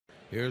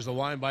Here's the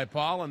wind by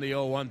Paul and the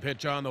 0-1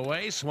 pitch on the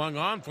way. Swung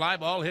on, fly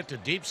ball hit to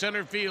deep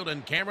center field,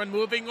 and Cameron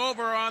moving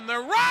over on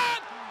the run.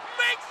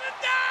 Makes a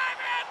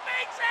dive and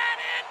makes an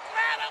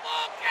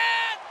incredible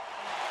catch.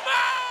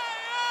 My,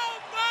 oh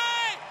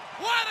my,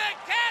 what a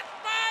catch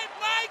by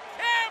Mike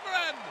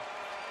Cameron.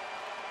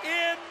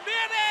 In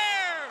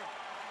midair,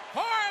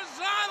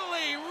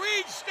 horizontally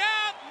reached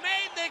out,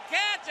 made the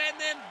catch, and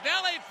then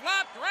belly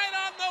flopped right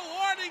on the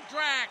warning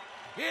track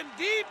in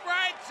deep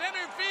right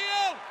center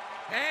field.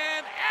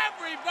 And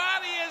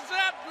everybody is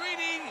up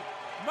greeting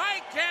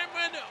Mike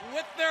Cameron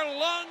with their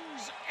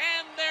lungs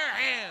and their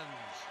hands.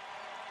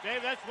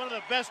 Dave, that's one of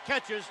the best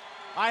catches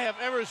I have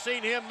ever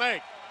seen him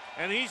make.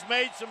 And he's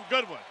made some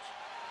good ones.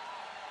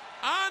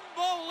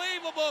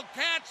 Unbelievable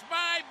catch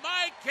by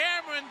Mike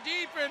Cameron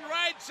deep in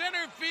right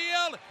center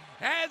field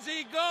as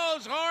he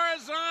goes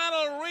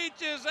horizontal,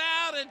 reaches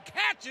out and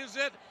catches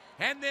it,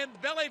 and then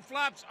belly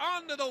flops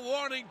onto the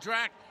warning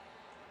track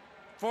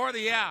for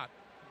the out.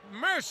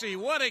 Mercy,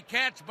 what a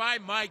catch by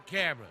Mike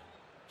Cameron.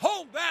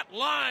 Hold that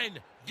line,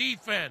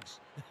 defense.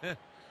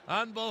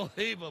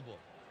 Unbelievable.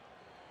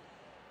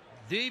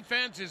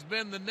 Defense has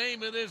been the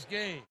name of this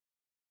game.